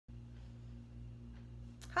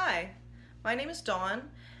Hi, my name is Dawn,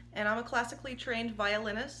 and I'm a classically trained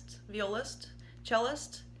violinist, violist,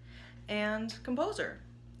 cellist, and composer.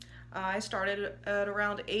 I started at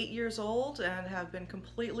around 8 years old and have been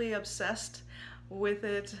completely obsessed with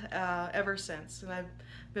it ever since. And I've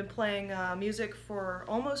been playing music for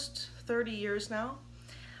almost 30 years now.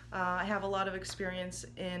 I have a lot of experience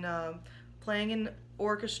in playing in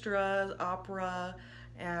orchestra, opera,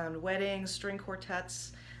 and weddings, string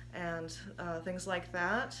quartets, and things like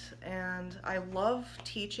that. And I love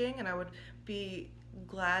teaching, and I would be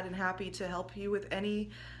glad and happy to help you with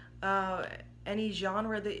uh, any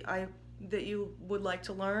genre that you would like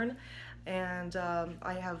to learn. And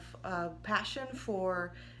I have a passion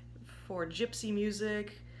for gypsy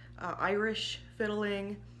music, Irish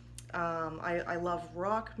fiddling. I love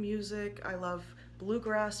rock music. I love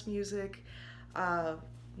bluegrass music.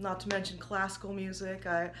 Not to mention classical music.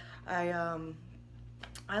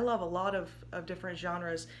 I love a lot of different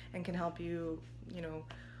genres and can help you,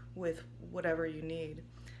 with whatever you need.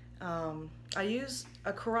 I use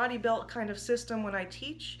a karate belt kind of system when I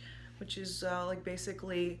teach, which is like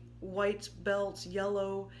basically white belt,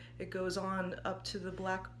 yellow, it goes on up to the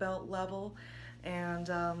black belt level. And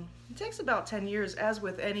it takes about 10 years, as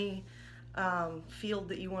with any field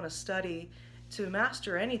that you want to study. To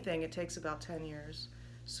master anything, it takes about 10 years.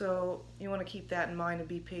 So you want to keep that in mind and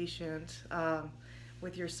be patient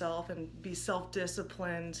with yourself and be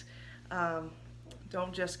self-disciplined.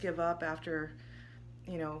 Don't just give up after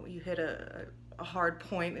you hit a hard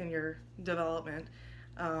point in your development.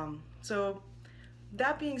 So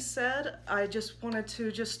that being said, I just wanted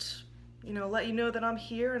to let you know that I'm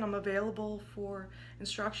here and I'm available for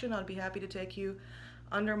instruction. I'd be happy to take you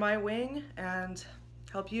under my wing and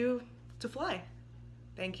help you to fly.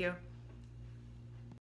 Thank you.